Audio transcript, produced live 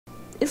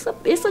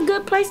it's a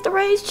good place to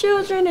raise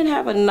children and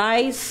have a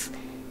nice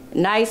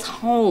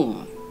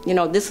home. You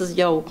know, this is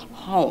your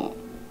home.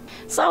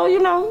 So, you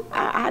know,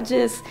 I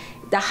just,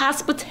 the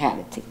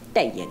hospitality,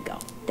 there you go.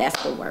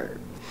 That's the word.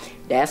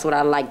 That's what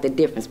I like, the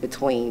difference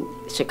between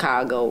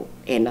Chicago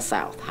and the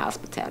South,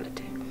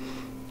 hospitality.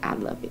 I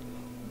love it.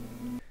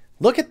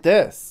 Look at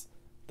this.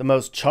 The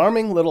most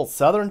charming little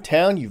southern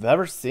town you've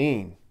ever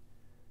seen.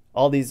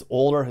 All these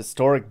older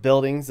historic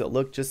buildings that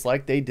look just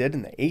like they did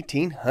in the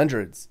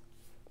 1800s.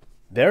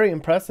 Very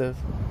impressive.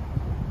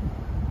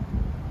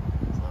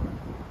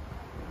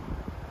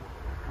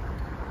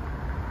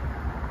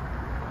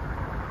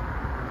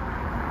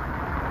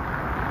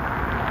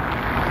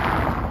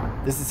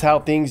 This is how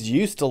things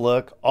used to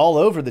look all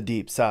over the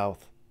Deep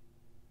South.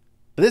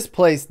 But this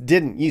place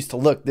didn't used to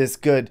look this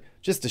good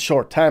just a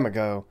short time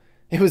ago.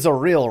 It was a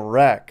real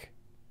wreck.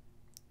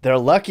 They're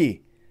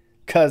lucky,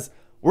 'cause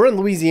we're in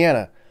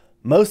Louisiana.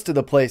 Most of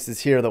the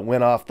places here that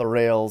went off the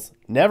rails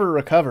never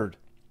recovered.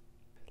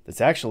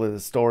 That's actually the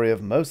story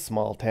of most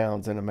small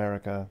towns in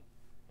America.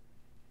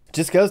 It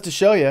just goes to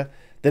show you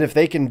that if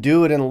they can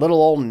do it in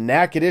little old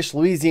Natchitoches,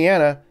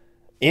 Louisiana,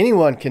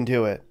 anyone can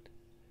do it.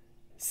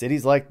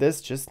 Cities like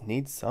this just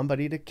need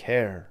somebody to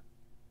care.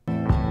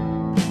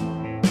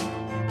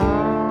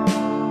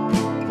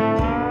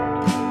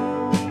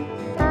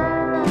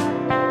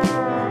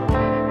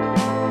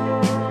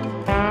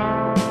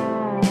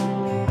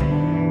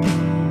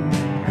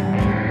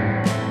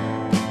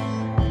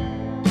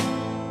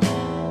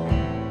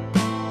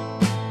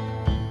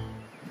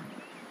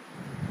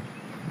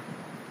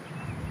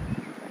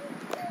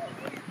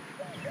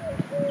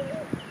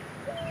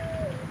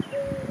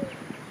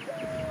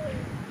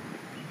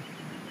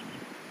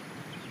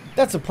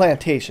 That's a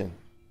plantation.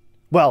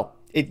 Well,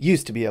 it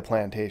used to be a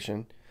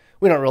plantation.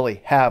 We don't really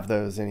have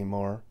those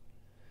anymore.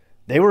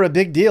 They were a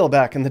big deal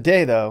back in the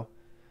day, though.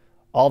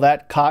 All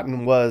that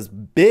cotton was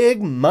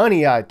big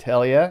money, I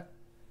tell ya.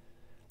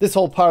 This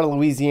whole part of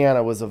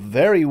Louisiana was a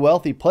very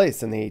wealthy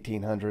place in the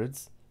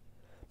 1800s.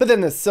 But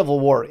then the Civil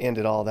War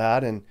ended all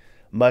that, and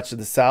much of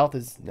the South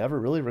has never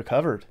really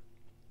recovered.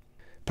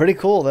 Pretty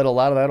cool that a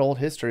lot of that old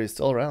history is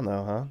still around,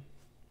 though, huh?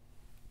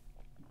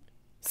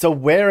 So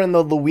where in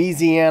the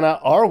Louisiana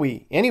are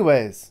we,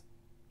 anyways?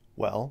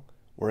 Well,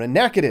 we're in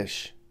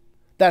Natchitoches.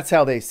 That's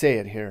how they say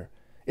it here.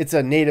 It's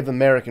a Native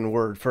American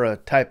word for a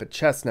type of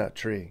chestnut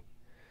tree.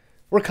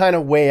 We're kind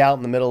of way out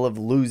in the middle of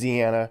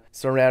Louisiana,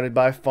 surrounded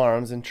by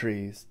farms and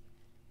trees.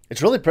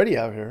 It's really pretty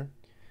out here.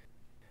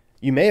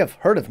 You may have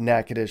heard of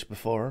Natchitoches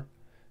before.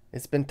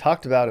 It's been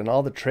talked about in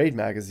all the trade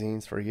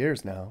magazines for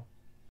years now.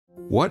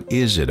 What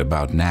is it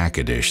about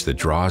Natchitoches that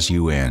draws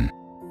you in?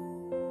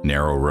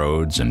 Narrow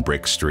roads and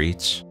brick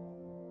streets?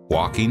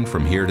 Walking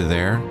from here to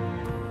there?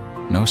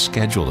 No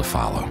schedule to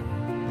follow.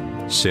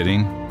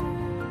 Sitting,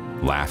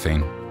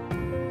 laughing,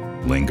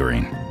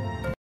 lingering.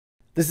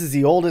 This is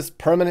the oldest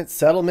permanent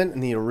settlement in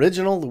the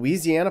original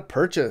Louisiana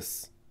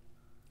Purchase.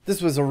 This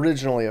was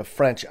originally a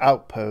French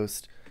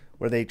outpost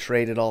where they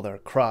traded all their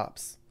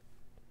crops.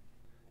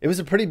 It was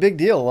a pretty big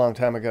deal a long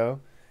time ago.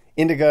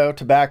 Indigo,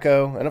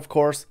 tobacco, and of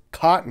course,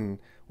 cotton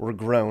were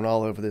grown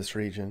all over this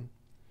region.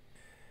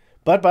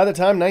 But by the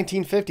time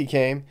 1950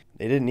 came,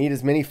 they didn't need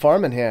as many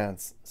farming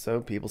hands,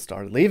 so people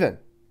started leaving.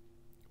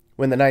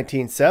 When the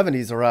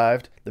 1970s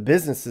arrived, the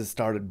businesses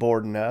started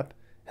boarding up,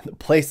 and the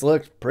place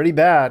looked pretty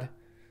bad.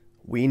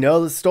 We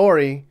know the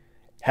story.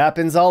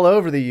 Happens all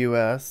over the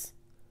U.S.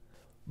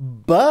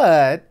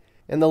 But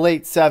in the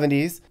late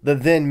 70s, the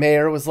then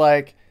mayor was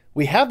like,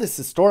 we have this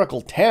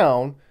historical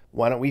town,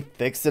 why don't we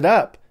fix it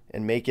up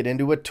and make it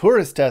into a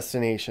tourist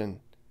destination?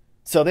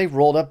 So they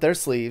rolled up their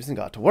sleeves and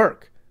got to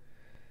work.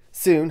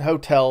 Soon,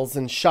 hotels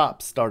and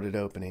shops started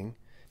opening,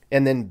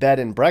 and then bed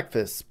and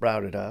breakfast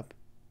sprouted up.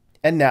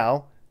 And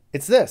now,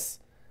 it's this,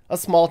 a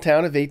small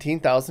town of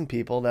 18,000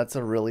 people that's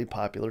a really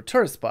popular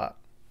tourist spot.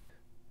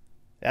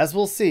 As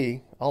we'll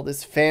see, all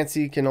this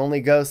fancy can only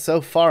go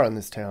so far in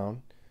this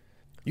town.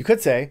 You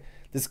could say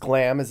this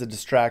glam is a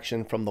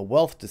distraction from the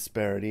wealth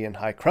disparity and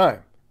high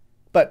crime,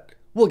 but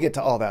we'll get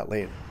to all that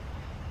later.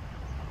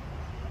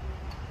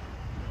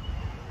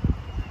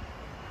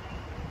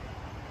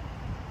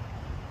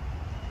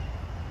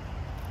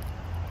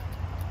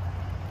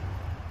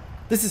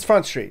 This is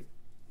Front Street.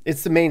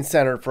 It's the main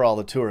center for all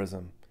the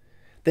tourism.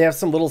 They have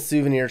some little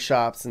souvenir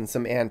shops and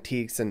some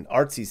antiques and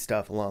artsy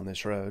stuff along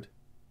this road.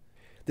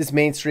 This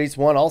main street's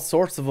won all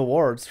sorts of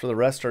awards for the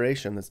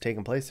restoration that's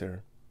taken place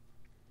here.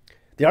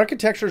 The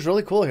architecture is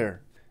really cool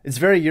here. It's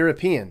very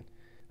European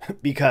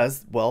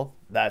because, well,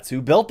 that's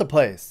who built the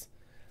place.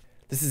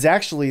 This is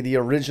actually the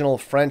original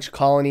French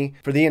colony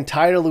for the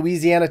entire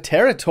Louisiana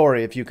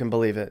territory, if you can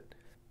believe it.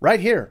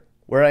 Right here,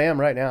 where I am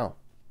right now.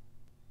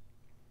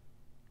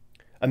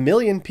 1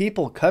 million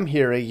people come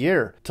here a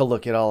year to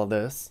look at all of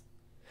this.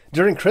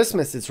 During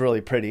Christmas, it's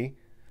really pretty.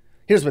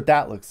 Here's what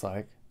that looks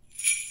like.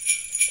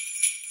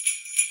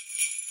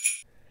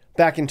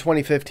 Back in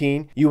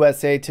 2015,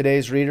 USA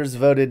Today's readers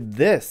voted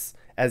this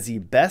as the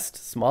best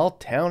small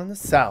town in the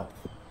South.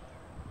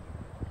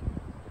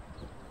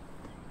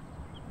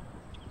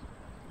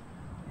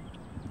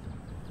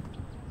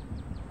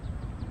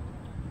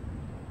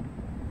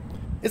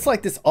 It's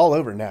like this all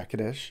over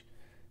Natchitoches.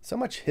 So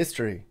much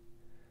history.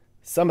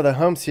 Some of the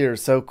homes here are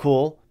so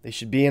cool, they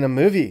should be in a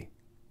movie.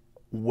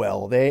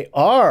 Well, they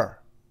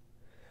are.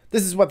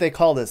 This is what they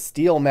call the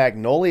Steel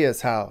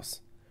Magnolias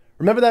house.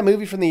 Remember that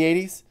movie from the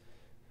 80s?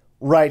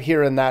 Right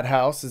here in that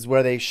house is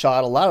where they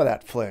shot a lot of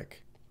that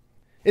flick.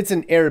 It's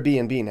an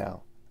Airbnb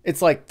now.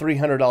 It's like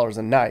 $300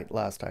 a night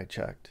last I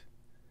checked.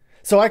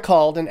 So I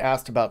called and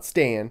asked about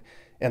staying,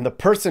 and the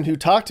person who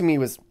talked to me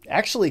was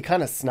actually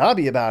kind of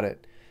snobby about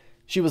it.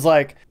 She was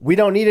like, "We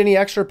don't need any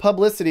extra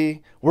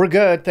publicity. We're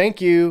good,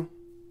 thank you."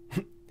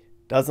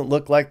 Doesn't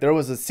look like there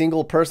was a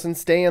single person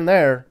staying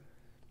there.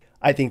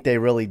 I think they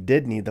really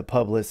did need the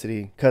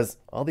publicity because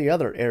all the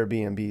other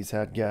Airbnbs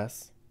had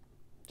guests.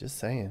 Just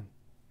saying.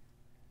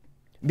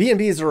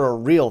 B&Bs are a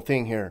real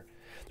thing here.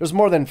 There's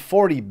more than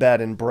 40 bed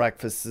and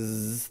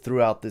breakfasts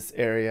throughout this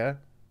area.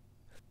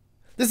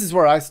 This is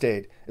where I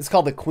stayed. It's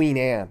called the Queen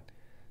Anne.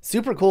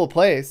 Super cool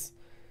place.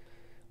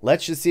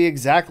 Lets you see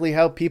exactly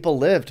how people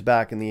lived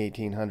back in the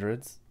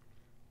 1800s.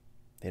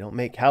 They don't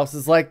make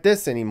houses like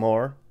this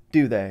anymore,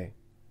 do they?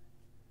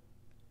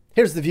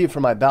 Here's the view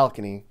from my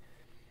balcony.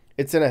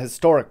 It's in a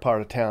historic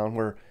part of town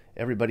where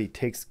everybody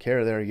takes care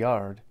of their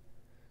yard.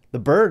 The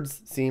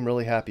birds seem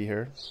really happy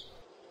here.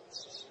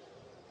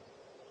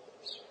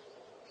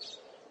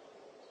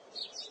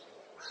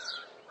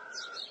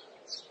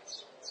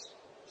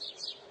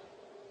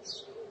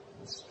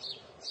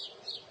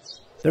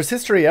 There's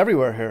history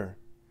everywhere here.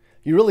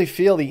 You really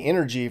feel the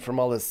energy from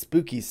all this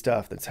spooky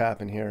stuff that's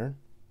happened here.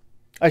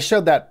 I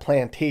showed that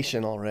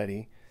plantation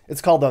already.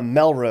 It's called the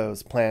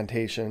Melrose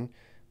Plantation,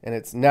 and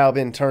it's now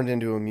been turned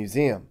into a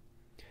museum.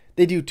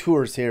 They do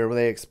tours here where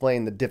they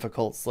explain the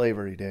difficult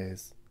slavery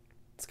days.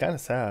 It's kind of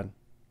sad.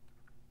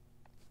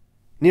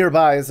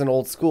 Nearby is an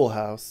old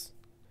schoolhouse.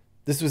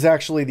 This was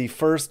actually the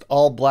first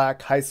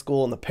all-black high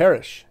school in the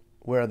parish,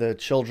 where the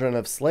children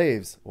of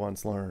slaves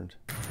once learned.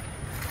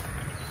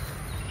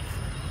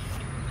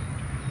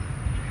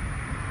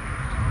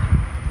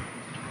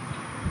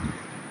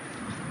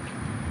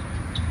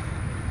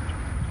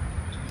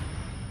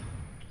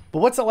 But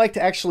what's it like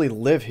to actually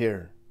live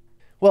here?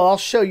 Well, I'll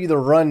show you the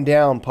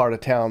run-down part of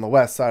town on the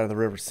west side of the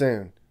river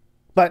soon.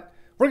 But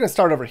we're going to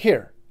start over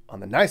here, on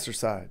the nicer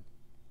side.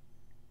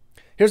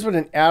 Here's what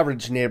an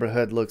average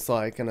neighborhood looks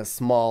like in a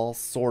small,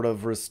 sort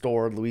of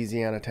restored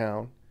Louisiana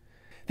town.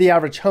 The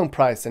average home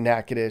price in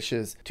Natchitoches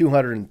is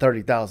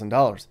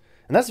 $230,000,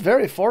 and that's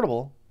very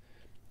affordable.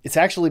 It's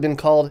actually been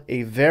called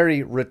a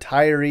very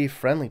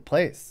retiree-friendly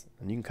place,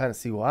 and you can kind of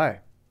see why.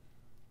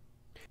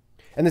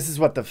 And this is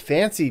what the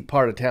fancy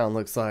part of town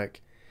looks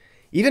like.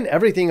 Even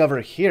everything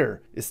over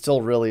here is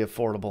still really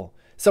affordable,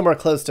 somewhere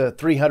close to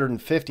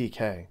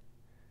 $350K.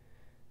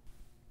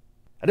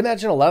 I'd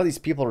imagine a lot of these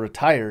people are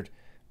retired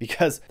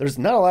because there's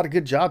not a lot of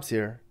good jobs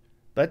here,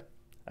 but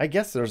I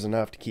guess there's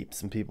enough to keep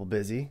some people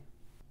busy.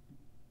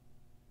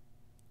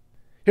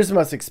 Here's the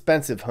most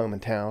expensive home in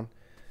town.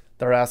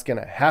 They're asking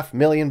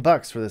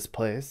 $500,000 for this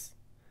place.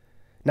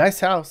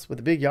 Nice house with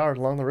a big yard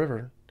along the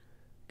river.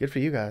 Good for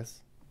you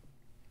guys.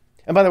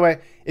 And by the way,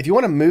 if you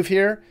want to move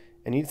here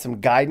and need some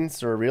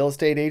guidance or a real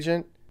estate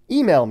agent,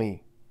 email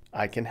me.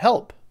 I can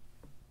help.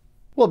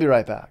 We'll be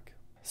right back.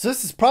 So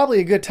this is probably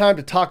a good time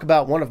to talk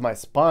about one of my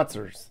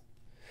sponsors.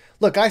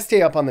 Look, I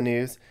stay up on the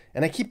news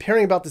and I keep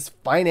hearing about this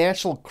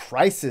financial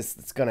crisis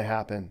that's going to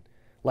happen.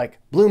 Like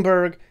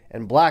Bloomberg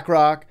and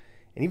BlackRock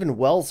and even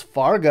Wells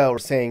Fargo are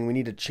saying we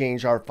need to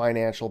change our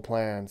financial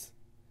plans.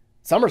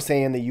 Some are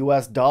saying the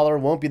US dollar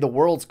won't be the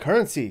world's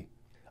currency.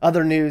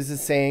 Other news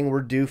is saying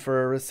we're due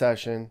for a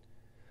recession.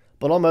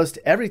 But almost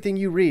everything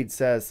you read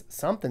says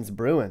something's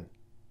brewing.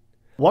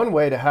 One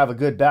way to have a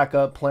good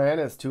backup plan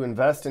is to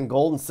invest in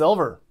gold and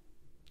silver.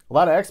 A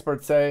lot of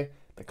experts say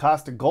the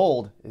cost of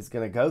gold is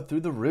going to go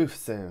through the roof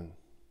soon.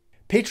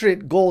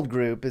 Patriot Gold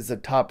Group is a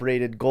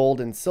top-rated gold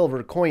and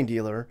silver coin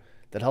dealer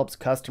that helps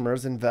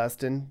customers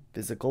invest in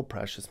physical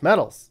precious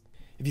metals.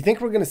 If you think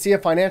we're going to see a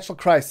financial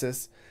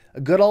crisis, a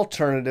good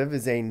alternative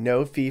is a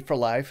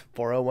no-fee-for-life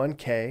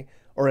 401k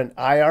or an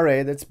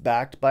IRA that's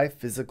backed by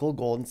physical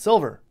gold and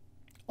silver.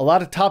 A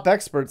lot of top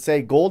experts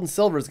say gold and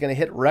silver is going to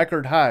hit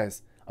record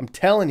highs. I'm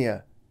telling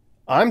you,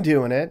 I'm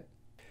doing it.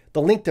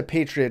 The link to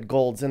Patriot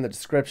Gold's in the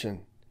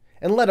description.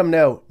 And let them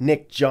know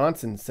Nick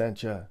Johnson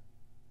sent you.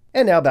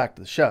 And now back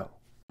to the show.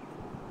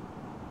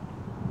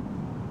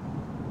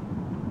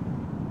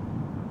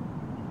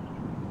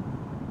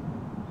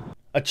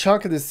 A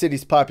chunk of the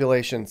city's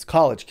population is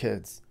college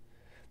kids.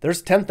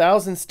 There's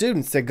 10,000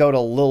 students that go to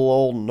little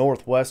old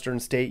Northwestern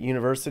State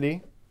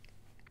University.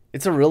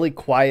 It's a really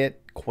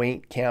quiet,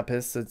 quaint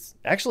campus. It's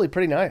actually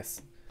pretty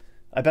nice.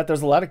 I bet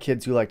there's a lot of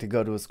kids who like to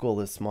go to a school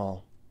this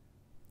small.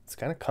 It's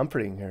kind of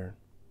comforting here.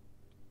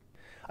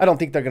 I don't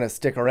think they're going to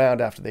stick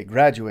around after they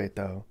graduate,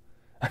 though.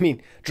 I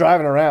mean,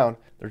 driving around,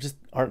 there just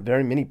aren't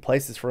very many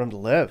places for them to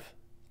live.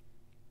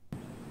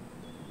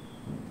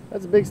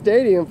 That's a big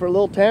stadium for a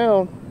little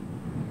town.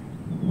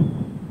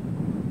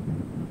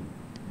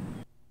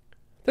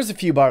 There's a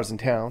few bars in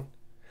town.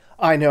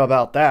 I know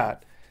about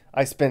that.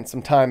 I spent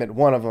some time at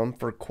one of them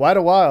for quite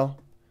a while.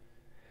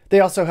 They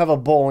also have a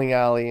bowling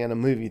alley and a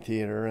movie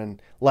theater and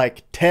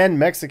like 10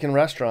 Mexican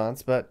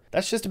restaurants, but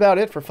that's just about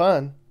it for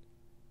fun.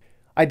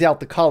 I doubt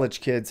the college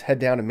kids head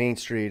down to Main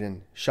Street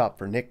and shop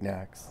for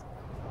knickknacks.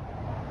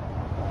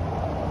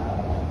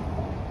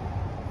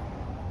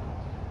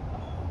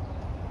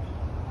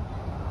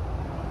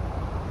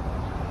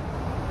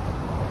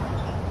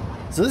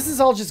 So this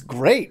is all just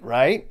great,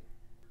 right?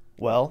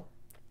 Well,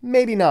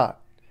 maybe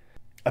not.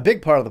 A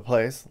big part of the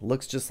place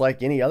looks just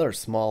like any other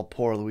small,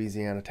 poor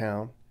Louisiana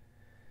town.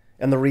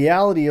 And the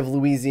reality of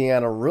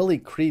Louisiana really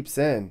creeps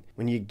in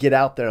when you get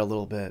out there a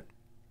little bit.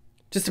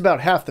 Just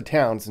about half the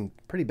town's in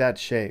pretty bad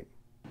shape.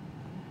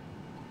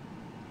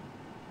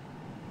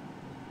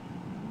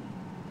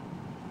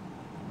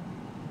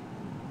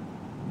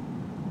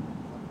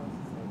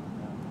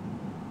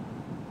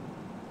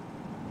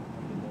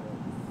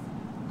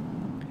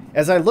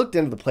 As I looked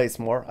into the place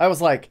more, I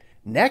was like,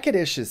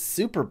 Natchitoches is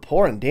super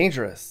poor and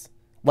dangerous.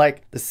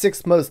 Like the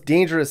 6th most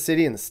dangerous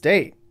city in the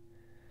state.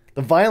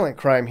 The violent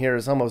crime here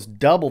is almost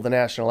double the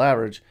national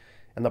average,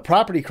 and the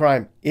property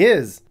crime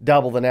is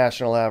double the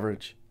national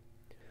average.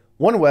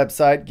 One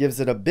website gives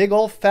it a big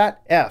old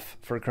fat F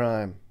for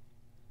crime.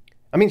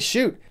 I mean,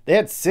 shoot, they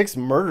had 6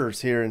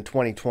 murders here in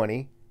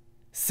 2020.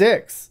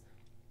 6!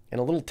 In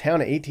a little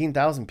town of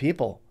 18,000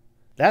 people.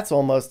 That's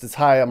almost as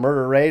high a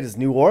murder rate as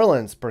New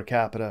Orleans per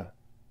capita.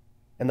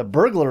 And the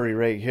burglary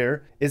rate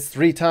here is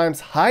 3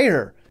 times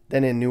higher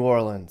than in New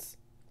Orleans.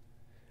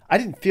 I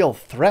didn't feel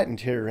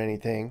threatened here or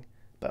anything,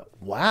 but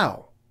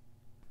wow.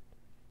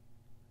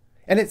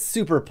 And it's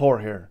super poor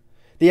here.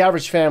 The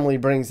average family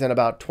brings in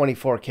about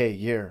 $24K a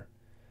year.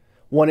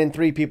 1 in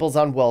 3 people's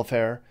on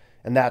welfare,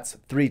 and that's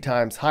 3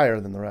 times higher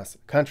than the rest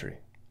of the country.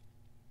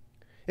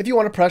 If you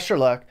want to press your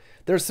luck,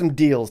 there's some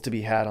deals to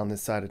be had on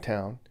this side of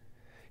town.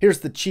 Here's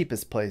the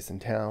cheapest place in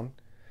town.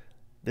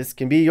 This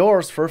can be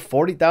yours for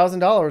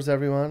 $40,000,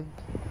 everyone.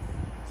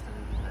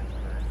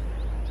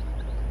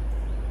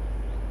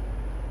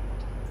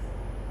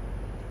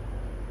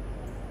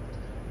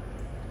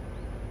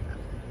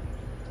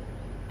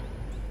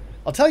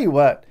 I'll tell you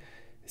what,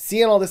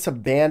 seeing all this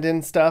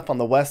abandoned stuff on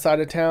the west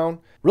side of town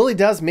really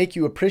does make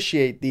you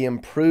appreciate the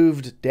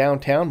improved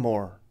downtown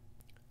more.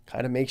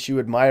 Kind of makes you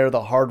admire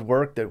the hard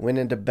work that went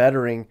into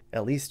bettering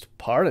at least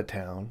part of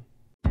town.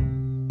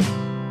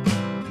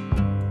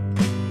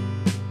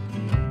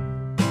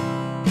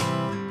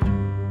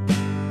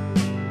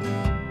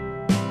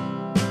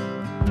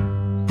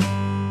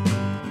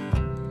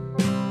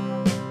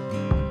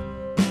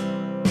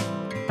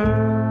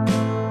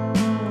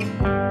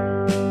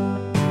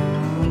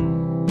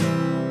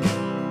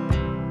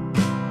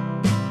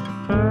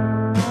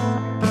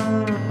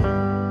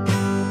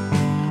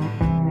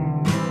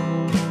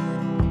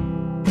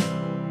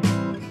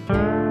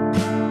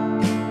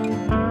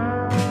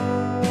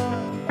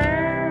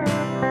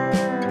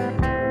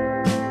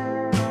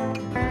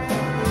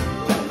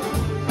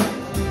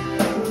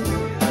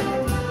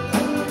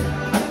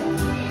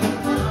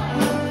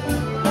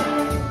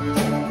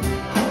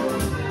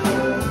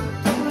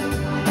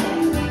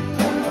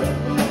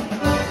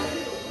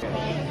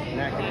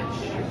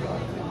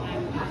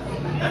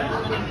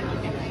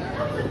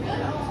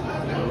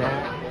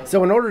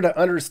 So in order to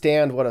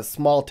understand what a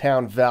small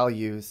town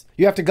values,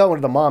 you have to go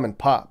into the mom and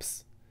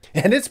pops.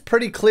 And it's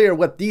pretty clear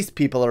what these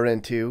people are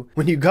into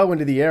when you go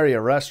into the area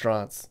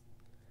restaurants.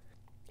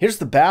 Here's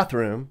the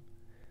bathroom.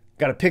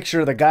 Got a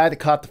picture of the guy that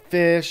caught the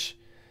fish,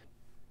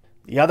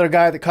 the other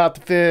guy that caught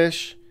the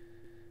fish,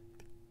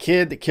 the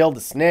kid that killed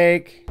the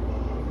snake.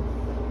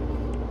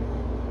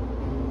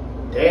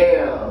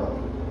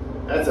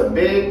 Damn, that's a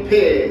big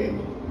pig.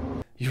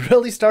 You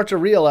really start to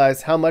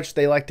realize how much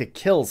they like to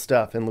kill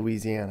stuff in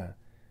Louisiana.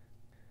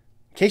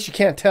 In case you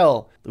can't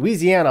tell,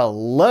 Louisiana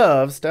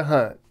loves to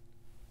hunt.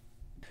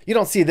 You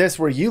don't see this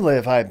where you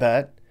live, I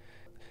bet.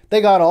 They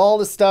got all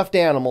the stuffed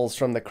animals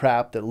from the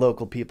crap that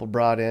local people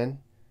brought in.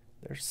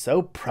 They're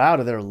so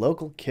proud of their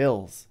local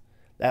kills.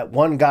 That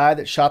one guy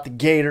that shot the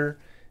gator,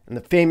 and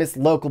the famous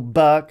local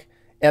buck,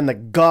 and the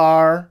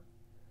gar.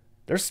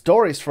 There's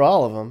stories for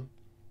all of them.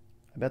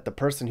 I bet the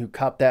person who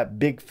caught that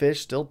big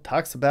fish still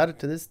talks about it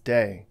to this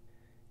day.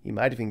 He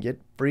might even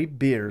get free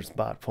beers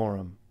bought for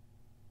him.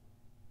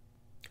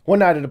 One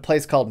night at a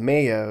place called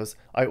Mayo's,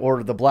 I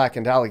ordered the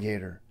blackened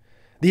alligator.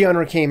 The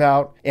owner came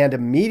out and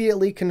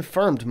immediately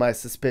confirmed my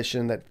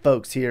suspicion that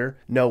folks here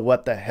know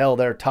what the hell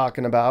they're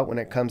talking about when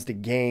it comes to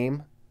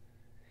game.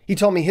 He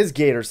told me his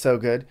gator's so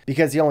good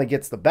because he only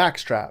gets the back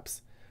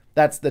straps.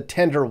 That's the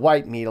tender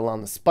white meat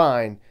along the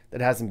spine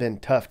that hasn't been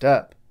toughed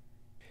up.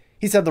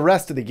 He said the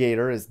rest of the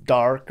gator is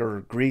dark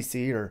or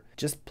greasy or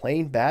just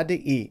plain bad to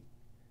eat.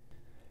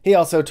 He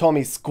also told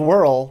me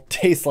squirrel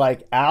tastes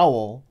like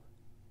owl.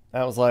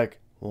 I was like,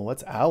 well,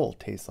 what's owl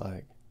taste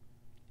like?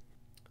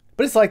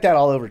 But it's like that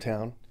all over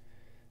town.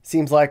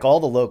 Seems like all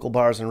the local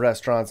bars and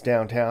restaurants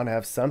downtown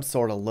have some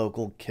sort of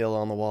local kill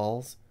on the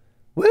walls.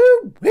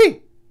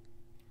 Woo-wee!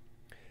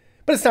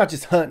 But it's not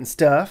just hunting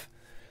stuff.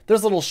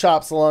 There's little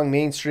shops along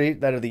Main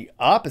Street that are the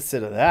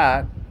opposite of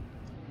that.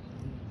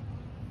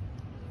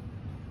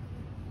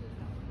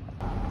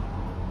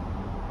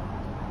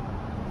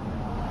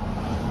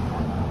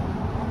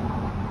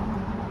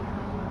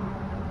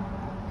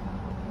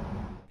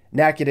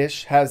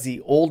 Natchitoches has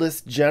the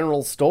oldest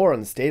general store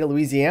in the state of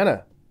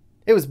Louisiana.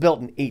 It was built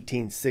in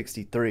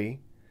 1863.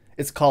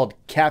 It's called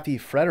Cafe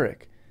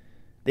Frederick.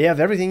 They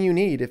have everything you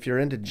need if you're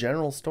into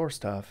general store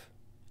stuff.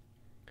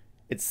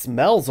 It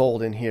smells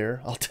old in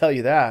here, I'll tell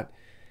you that.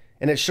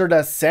 And it sure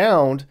does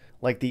sound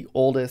like the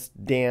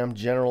oldest damn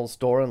general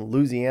store in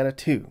Louisiana,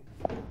 too.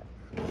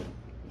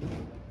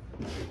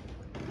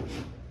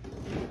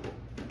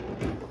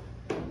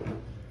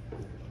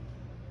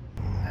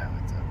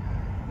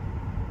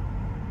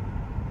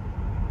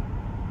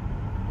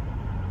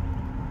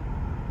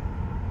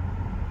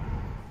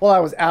 While I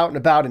was out and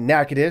about in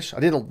Natchitoches, I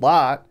did a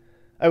lot.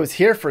 I was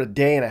here for a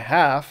day and a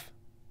half.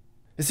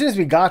 As soon as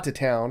we got to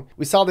town,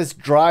 we saw this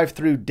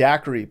drive-through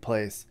daiquiri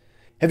place.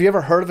 Have you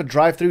ever heard of a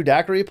drive-through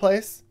daiquiri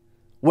place?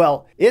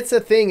 Well, it's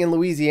a thing in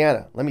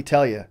Louisiana, let me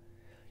tell you.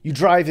 You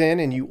drive in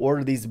and you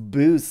order these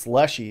booze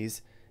slushies,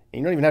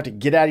 and you don't even have to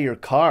get out of your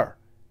car.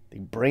 They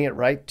bring it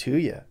right to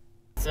you.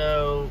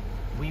 So,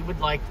 we would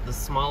like the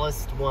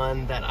smallest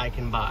one that I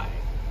can buy.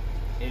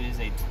 It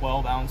is a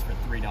 12 ounce for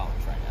 $3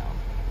 right now.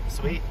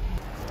 Sweet.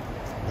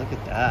 Look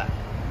at that.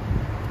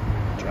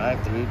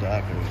 Drive-through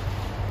daiquiri.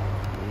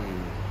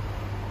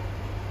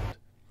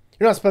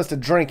 You're not supposed to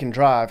drink and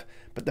drive,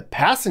 but the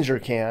passenger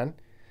can.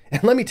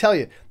 And let me tell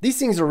you, these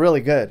things are really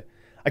good.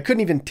 I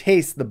couldn't even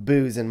taste the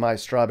booze in my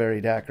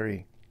strawberry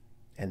daiquiri.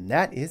 And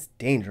that is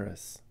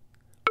dangerous.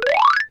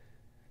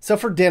 So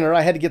for dinner,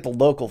 I had to get the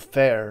local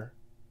fare.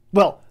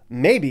 Well,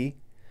 maybe.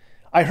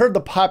 I heard the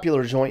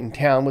popular joint in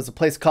town was a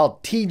place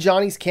called T.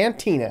 Johnny's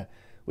Cantina,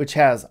 which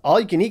has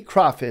all-you-can-eat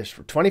crawfish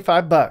for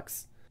 25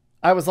 bucks.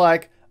 I was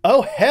like,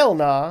 oh hell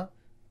nah.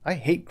 I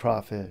hate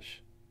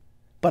crawfish.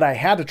 But I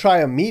had to try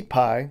a meat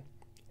pie.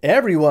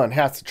 Everyone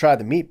has to try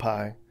the meat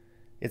pie.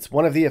 It's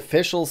one of the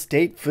official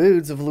state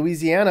foods of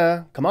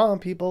Louisiana. Come on,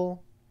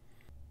 people.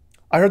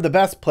 I heard the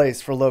best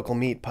place for local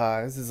meat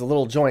pies is a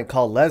little joint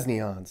called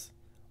Lesnian's.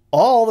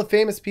 All the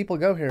famous people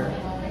go here.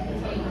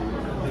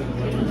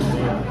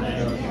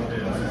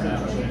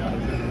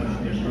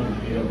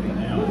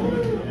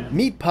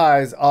 Meat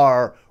pies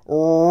are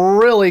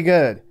really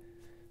good.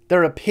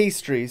 They're a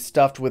pastry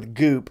stuffed with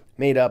goop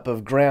made up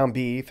of ground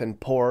beef and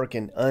pork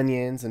and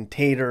onions and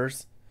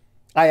taters.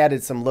 I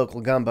added some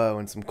local gumbo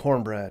and some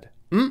cornbread.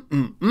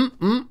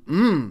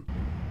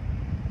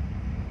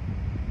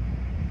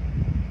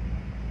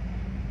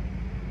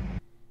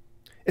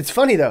 It's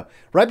funny though,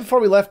 right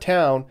before we left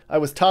town, I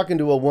was talking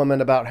to a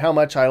woman about how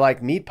much I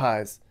like meat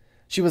pies.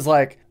 She was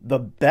like, the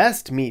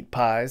best meat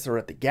pies are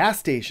at the gas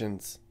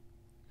stations.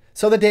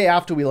 So the day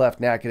after we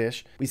left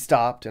Natchitoches, we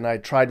stopped and I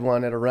tried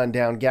one at a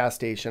rundown gas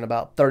station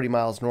about 30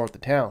 miles north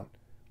of town.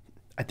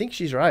 I think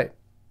she's right.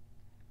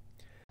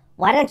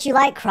 Why don't you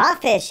like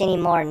crawfish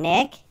anymore,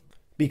 Nick?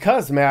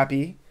 Because,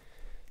 Mappy,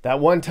 that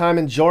one time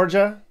in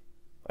Georgia,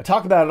 I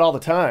talk about it all the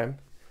time.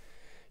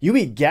 You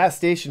eat gas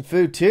station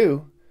food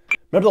too.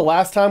 Remember the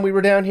last time we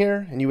were down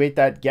here and you ate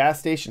that gas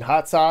station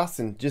hot sauce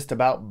and just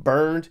about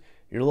burned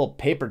your little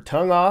paper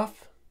tongue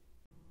off?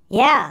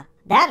 Yeah,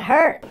 that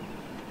hurt.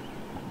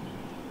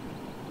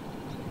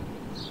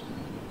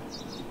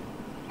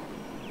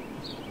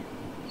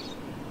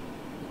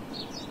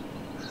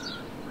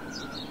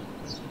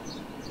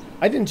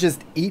 I didn't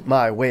just eat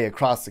my way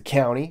across the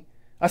county.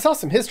 I saw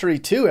some history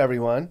too,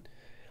 everyone.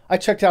 I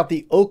checked out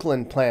the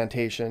Oakland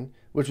plantation,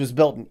 which was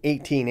built in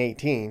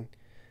 1818.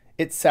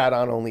 It sat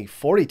on only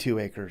 42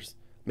 acres,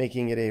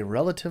 making it a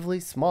relatively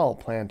small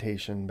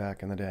plantation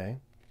back in the day.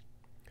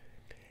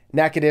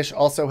 Natchitoches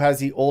also has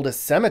the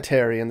oldest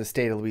cemetery in the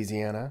state of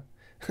Louisiana.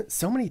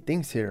 So many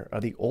things here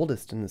are the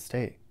oldest in the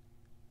state.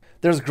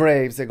 There's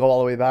graves that go all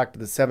the way back to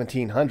the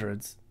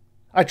 1700s.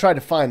 I tried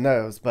to find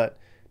those, but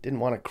didn't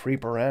want to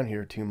creep around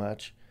here too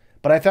much.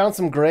 But I found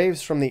some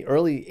graves from the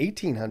early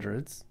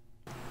 1800s.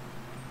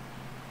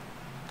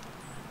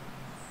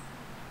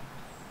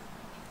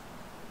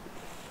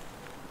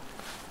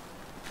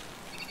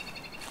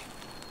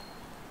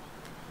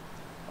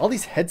 All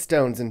these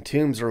headstones and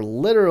tombs are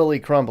literally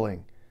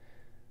crumbling.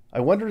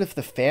 I wondered if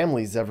the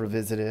families ever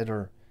visited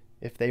or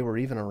if they were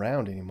even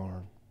around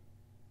anymore.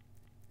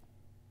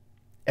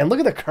 And look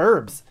at the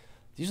curbs.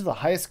 These are the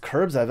highest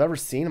curbs I've ever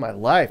seen in my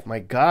life. My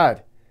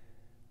God.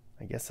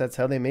 I guess that's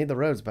how they made the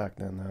roads back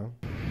then, though.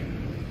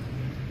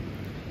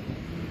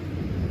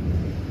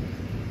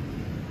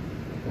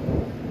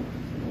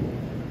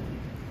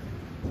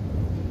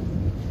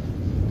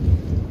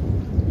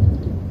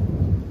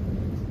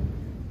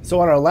 So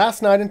on our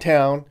last night in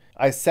town,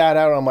 I sat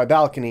out on my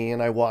balcony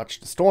and I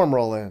watched a storm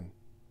roll in.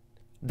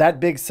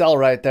 That big cell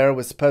right there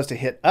was supposed to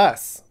hit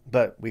us,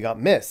 but we got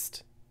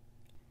missed.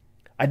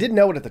 I didn't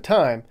know it at the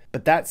time,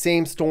 but that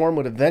same storm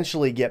would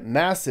eventually get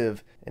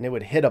massive and it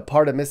would hit a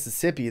part of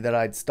Mississippi that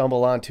I'd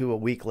stumble onto a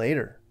week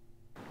later.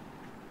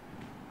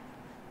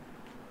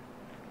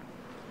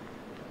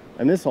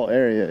 And this whole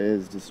area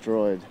is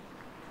destroyed.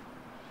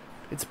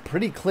 It's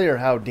pretty clear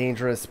how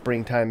dangerous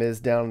springtime is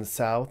down in the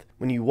south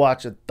when you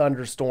watch a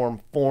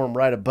thunderstorm form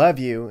right above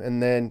you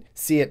and then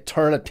see it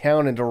turn a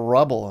town into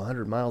rubble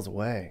 100 miles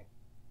away.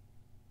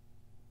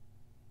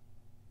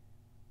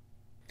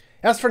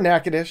 As for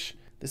Natchitoches,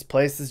 this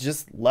place is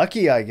just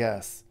lucky, I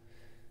guess.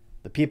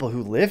 The people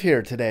who live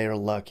here today are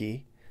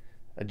lucky.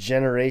 A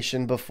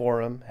generation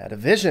before them had a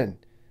vision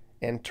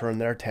and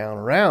turned their town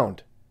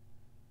around.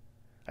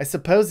 I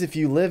suppose if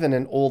you live in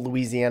an old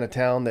Louisiana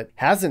town that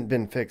hasn't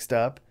been fixed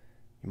up,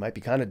 you might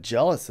be kind of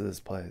jealous of this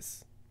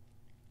place.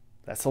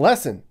 That's the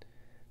lesson.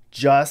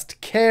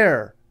 Just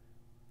care.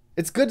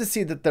 It's good to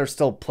see that there's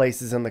still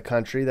places in the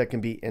country that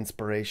can be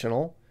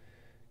inspirational,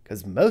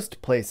 because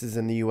most places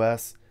in the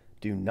U.S.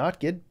 do not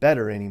get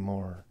better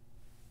anymore.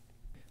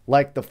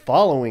 Like the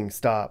following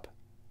stop.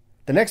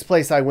 The next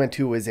place I went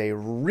to was a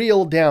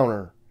real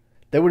downer.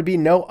 There would be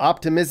no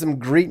optimism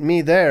greeting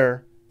me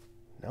there.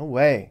 No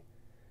way.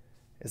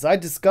 As I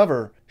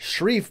discover,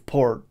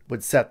 Shreveport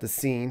would set the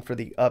scene for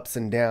the ups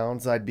and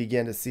downs I'd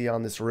begin to see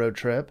on this road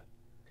trip.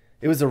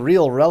 It was a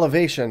real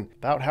revelation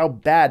about how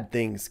bad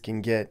things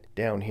can get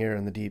down here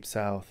in the Deep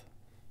South.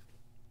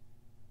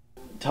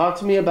 Talk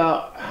to me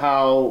about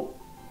how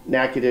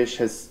Natchitoches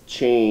has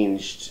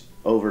changed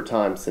over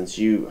time since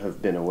you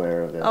have been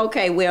aware of it.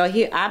 Okay, well,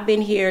 I've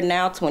been here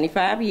now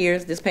 25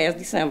 years, this past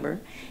December,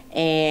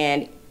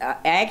 and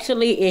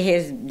actually it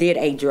has did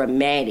a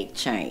dramatic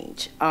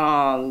change.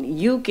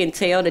 You can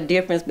tell the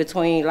difference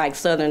between like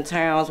southern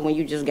towns when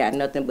you just got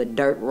nothing but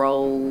dirt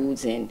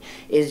roads and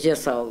it's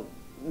just a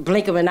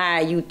blink of an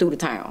eye you through the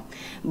town.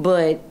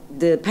 But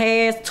the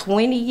past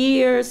 20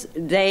 years,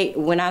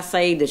 when I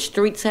say the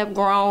streets have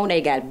grown,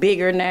 they got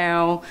bigger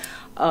now.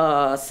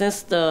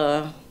 Since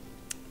the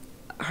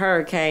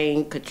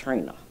Hurricane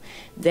Katrina,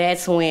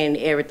 that's when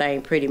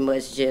everything pretty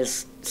much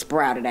just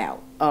sprouted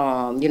out.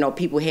 You know,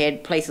 people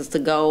had places to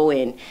go,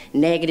 and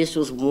Natchitoches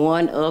was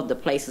one of the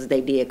places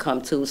they did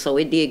come to. So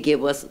it did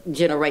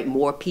generate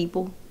more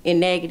people in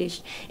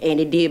Natchitoches, and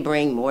it did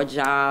bring more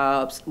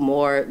jobs,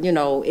 more, you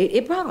know,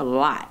 it brought a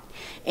lot.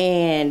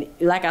 And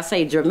like I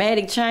say,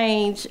 dramatic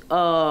change,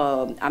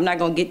 I'm not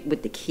going to get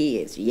with the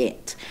kids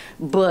yet.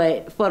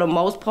 But for the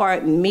most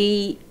part,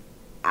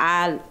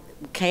 I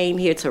came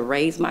here to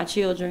raise my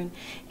children,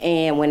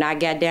 and when I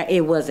got down,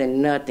 it wasn't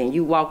nothing. It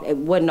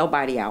wasn't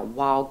nobody out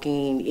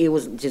walking. It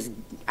was just,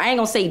 I ain't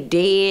gonna say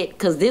dead,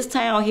 because this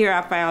town here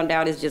I found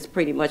out is just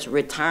pretty much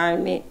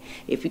retirement.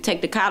 If you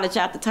take the college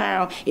out the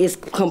town, it's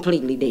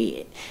completely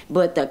dead.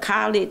 But the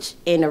college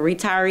and the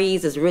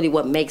retirees is really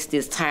what makes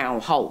this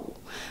town whole.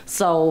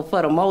 So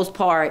for the most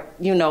part,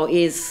 you know,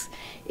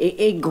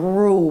 it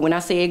grew. When I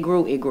say it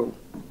grew, it grew.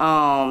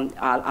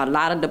 A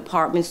lot of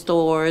department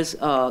stores.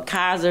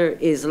 Kaiser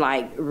is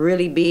like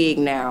really big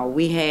now.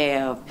 We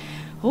have,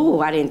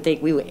 I didn't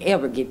think we would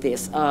ever get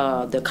this.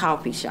 The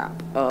coffee shop,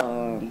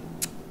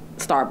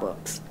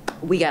 Starbucks.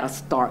 We got a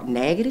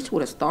Natchitoches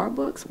with a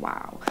Starbucks.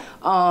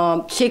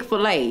 Wow.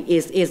 Chick-fil-A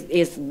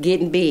is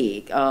getting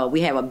big.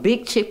 We have a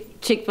big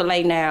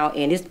Chick-fil-A now,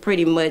 and it's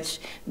pretty much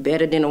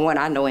better than the one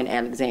I know in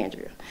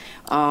Alexandria.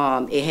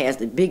 It has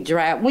the big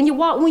drive. When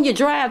you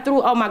drive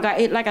through, oh my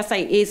God! Like I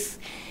say,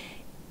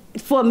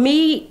 for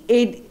me,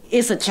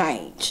 it's a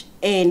change,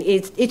 and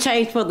it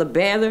changed for the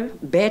better.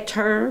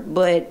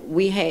 But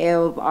we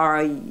have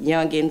our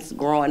youngins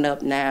growing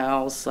up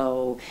now,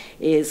 so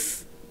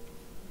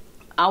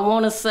I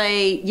want to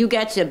say you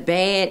got your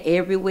bad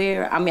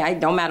everywhere. I mean, it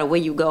don't matter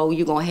where you go,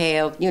 you're going to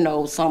have, you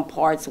know, some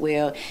parts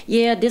where,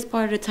 yeah, this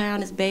part of the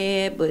town is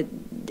bad, but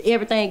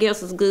everything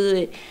else is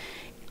good.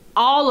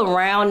 All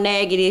around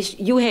Natchitoches,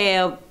 you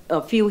have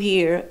a few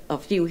here, a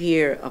few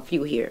here, a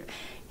few here.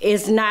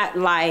 It's not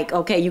like,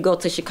 okay, you go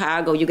to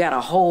Chicago, you got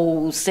a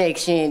whole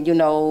section, you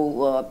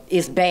know,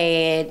 it's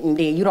bad, and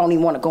then you don't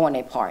even want to go in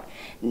that part.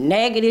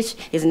 Natchitoches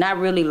is not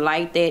really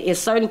like that. It's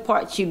certain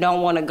parts you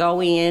don't want to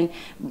go in,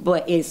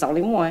 but it's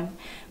only one.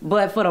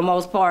 But for the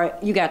most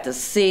part, you got the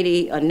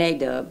city,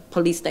 the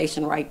police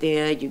station right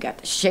there, you got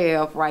the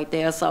sheriff right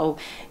there. So,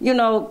 you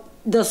know,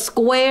 the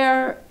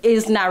square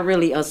is not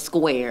really a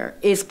square.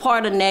 It's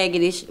part of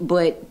Natchitoches,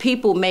 but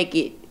people make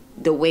it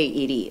the way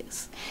it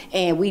is.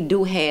 And we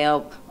do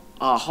have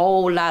a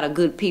whole lot of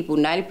good people,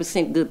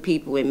 90% good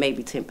people and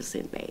maybe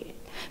 10% bad.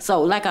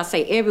 So like I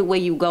say, everywhere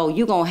you go,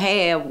 you're going to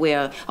have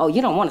where, oh,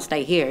 you don't want to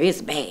stay here,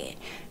 it's bad.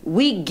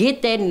 We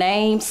get that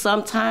name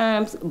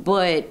sometimes,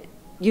 but,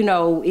 you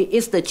know,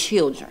 it's the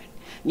children.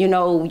 You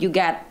know, you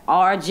got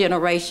our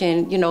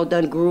generation, you know,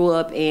 done grew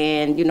up,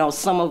 and, you know,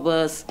 some of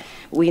us,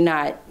 we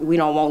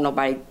don't want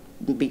nobody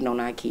beating on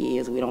our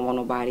kids. We don't want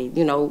nobody,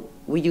 you know,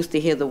 we used to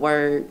hear the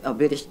word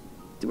British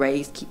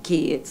raised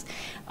kids.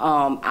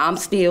 I'm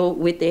still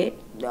with that.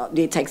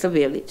 It takes a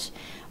village.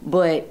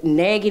 But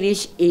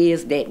Natchitoches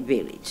is that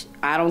village.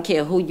 I don't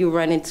care who you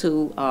run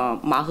into.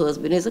 My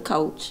husband is a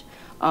coach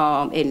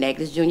at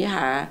Natchitoches Junior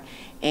High,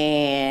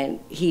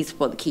 and he's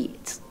for the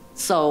kids.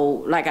 So,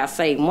 like I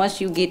say, once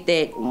you get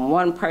that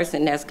one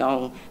person that's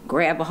going to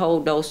grab a hold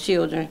of those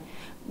children,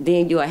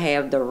 then you'll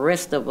have the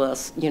rest of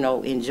us, you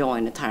know,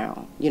 enjoying the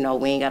town. You know,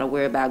 we ain't got to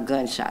worry about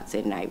gunshots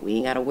at night. We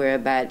ain't got to worry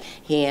about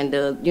hearing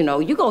you know,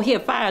 you go hear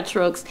fire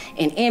trucks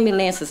and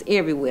ambulances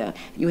everywhere.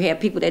 You have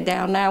people that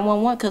dial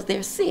 911 because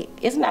they're sick.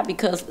 It's not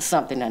because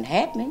something done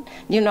happened,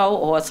 you know,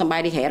 or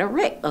somebody had a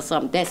wreck or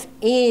something. That's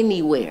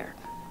anywhere.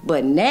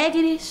 But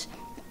Natchitoches,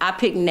 I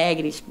picked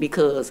Natchitoches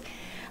because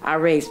I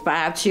raised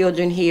 5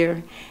 children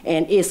here,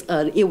 and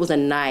it was a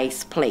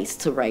nice place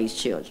to raise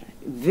children.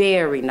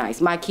 Very nice.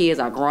 My kids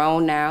are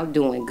grown now,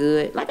 doing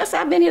good. Like I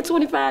said, I've been here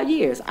 25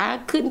 years. I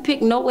couldn't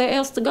pick nowhere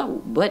else to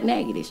go but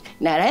Natchitoches.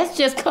 Now, that's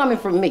just coming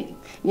from me.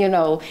 You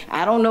know,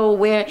 I don't know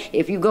where,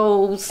 if you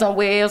go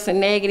somewhere else in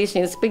Natchitoches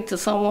and speak to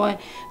someone,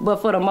 but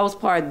for the most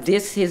part,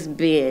 this has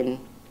been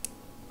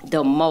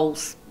the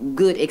most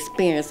good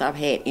experience I've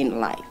had in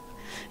life.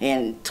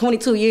 And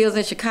 22 years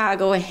in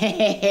Chicago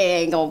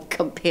ain't gonna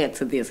compare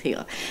to this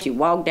here. You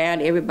walk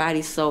down,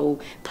 everybody's so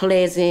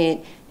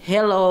pleasant.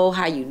 Hello,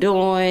 how you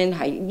doing?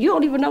 You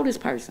don't even know this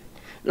person.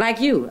 Like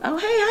you, oh,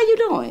 hey, how you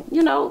doing?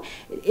 You know,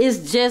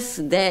 it's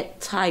just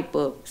that type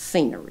of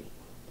scenery,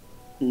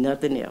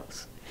 nothing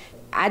else.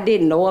 I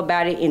didn't know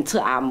about it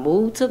until I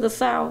moved to the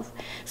South.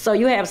 So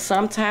you have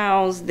some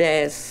towns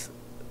that's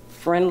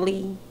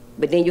friendly,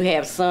 but then you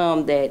have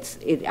some that's,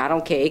 I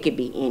don't care, it could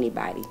be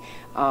anybody.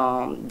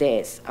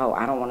 That's, oh,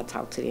 I don't want to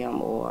talk to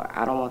them, or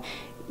I don't want,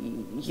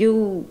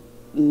 you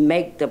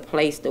make the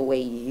place the way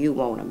you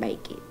want to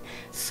make it.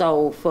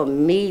 So for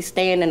me,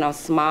 staying in a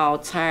small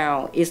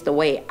town, it's the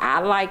way I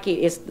like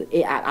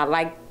it. I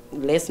like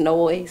less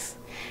noise.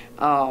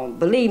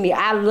 Believe me,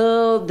 I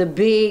love the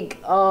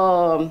big,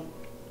 how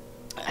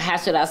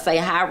should I say,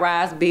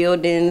 high-rise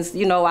buildings.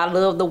 You know, I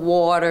love the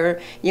water,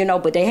 you know,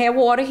 but they have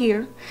water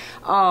here.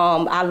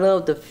 I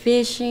love the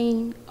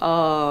fishing.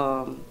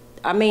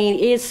 I mean,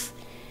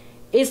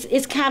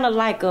 it's kind of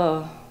like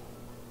a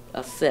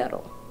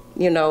settle.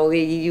 You know,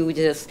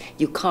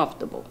 you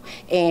comfortable.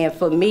 And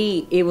for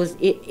me, it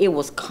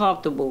was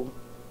comfortable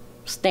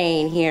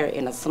staying here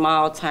in a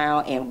small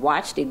town and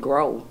watched it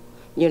grow,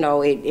 you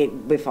know,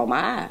 it before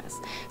my eyes.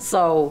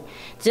 So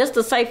just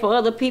to say, for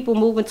other people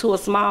moving to a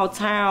small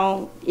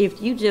town,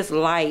 if you just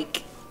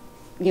like,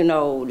 you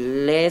know,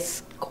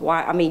 less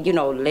quiet, I mean, you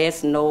know,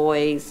 less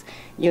noise,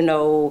 you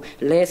know,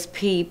 less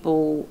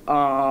people,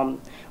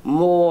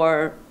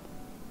 more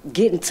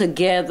getting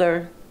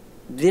together,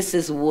 this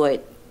is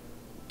what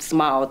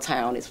small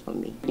town is for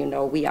me. You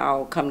know, we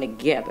all come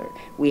together.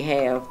 We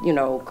have, you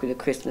know, the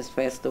Christmas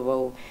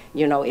festival.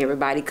 You know,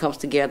 everybody comes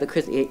together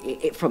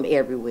from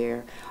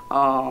everywhere.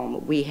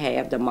 We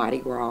have the Mardi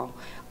Gras.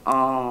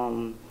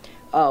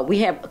 We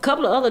have a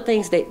couple of other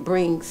things that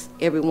brings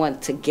everyone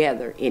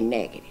together in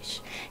Natchitoches,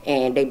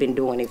 and they've been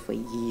doing it for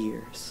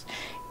years,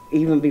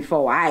 even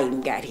before I even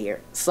got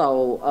here.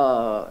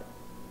 So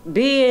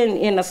being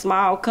in a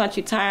small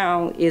country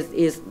town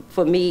is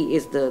for me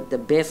is the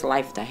best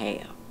life to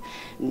have.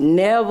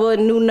 Never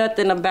knew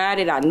nothing about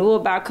it. I knew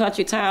about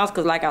country towns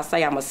because, like I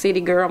say, I'm a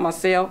city girl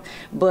myself,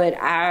 but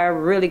I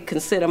really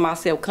consider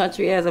myself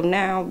country as of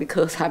now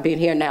because I've been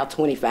here now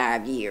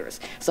 25 years.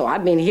 So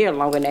I've been here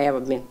longer than I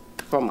ever been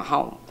from my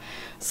home.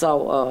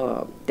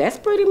 So that's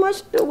pretty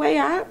much the way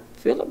I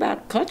feel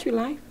about country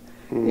life.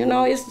 Mm-hmm. You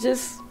know, it's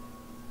just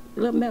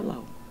a little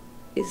mellow.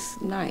 It's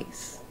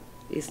nice.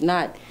 It's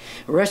not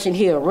rushing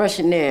here,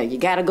 rushing there. You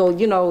gotta go,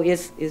 you know,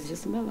 it's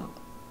just mellow.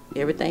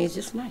 Everything is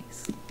just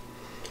nice.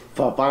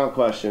 Final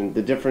question,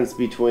 the difference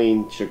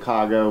between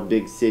Chicago,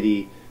 big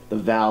city, the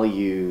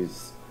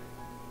values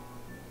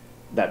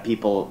that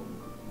people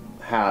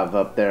have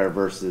up there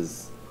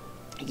versus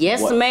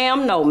yes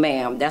ma'am, no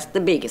ma'am, that's the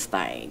biggest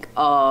thing.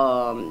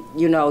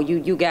 You know,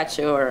 you got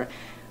your,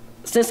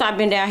 since I've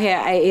been down here,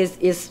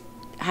 it's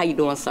how you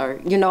doing, sir?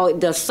 You know,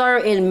 the sir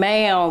and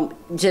ma'am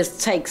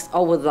just takes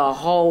over the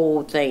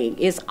whole thing.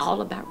 It's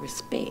all about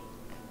respect.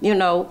 You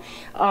know,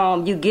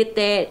 you get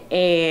that,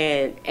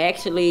 and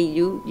actually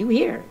you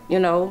hear, you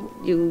know,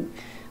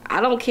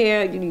 I don't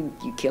care, you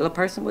kill a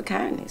person with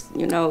kindness.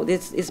 You know,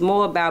 it's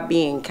more about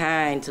being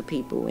kind to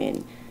people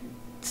and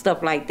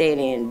stuff like that,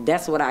 and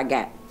that's what I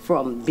got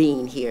from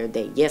being here,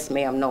 that yes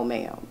ma'am, no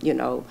ma'am. You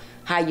know,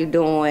 how you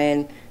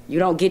doing? You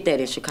don't get that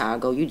in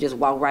Chicago. You just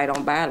walk right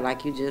on by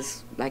like you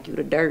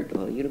the dirt,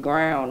 or you the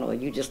ground, or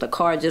you just a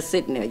car just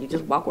sitting there. You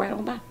just walk right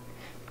on by.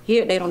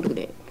 Here, they don't do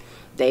that.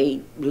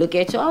 They look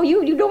at you, oh,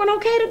 you doing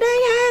okay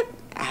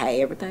today?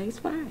 Everything's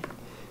fine.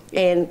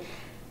 And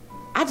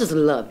I just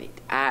love it.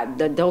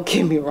 Don't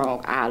get me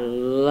wrong, I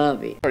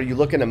love it. Are you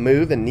looking to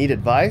move and need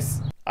advice?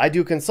 I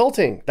do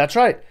consulting. That's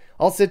right.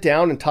 I'll sit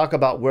down and talk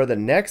about where the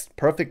next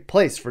perfect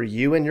place for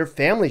you and your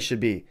family should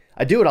be.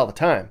 I do it all the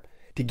time.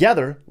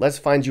 Together, let's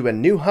find you a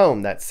new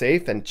home that's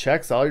safe and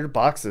checks all your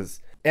boxes.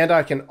 And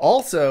I can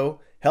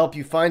also help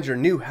you find your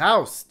new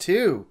house,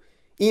 too.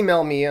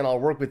 Email me and I'll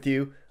work with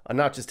you. I'm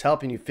not just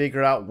helping you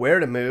figure out where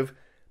to move,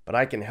 but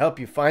I can help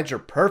you find your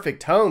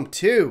perfect home,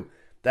 too.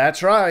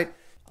 That's right.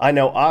 I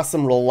know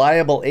awesome,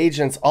 reliable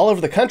agents all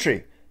over the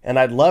country, and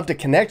I'd love to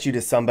connect you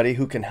to somebody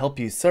who can help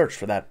you search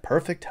for that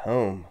perfect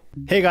home.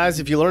 Hey guys,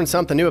 if you learned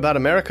something new about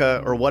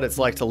America or what it's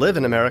like to live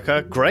in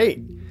America, great.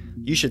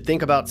 You should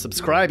think about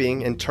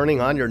subscribing and turning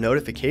on your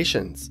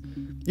notifications.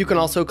 You can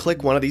also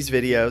click one of these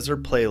videos or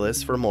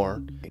playlists for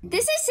more.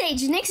 This is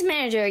Sage, Nick's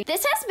manager.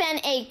 This has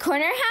been a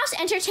Corner House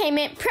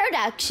Entertainment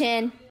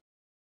production.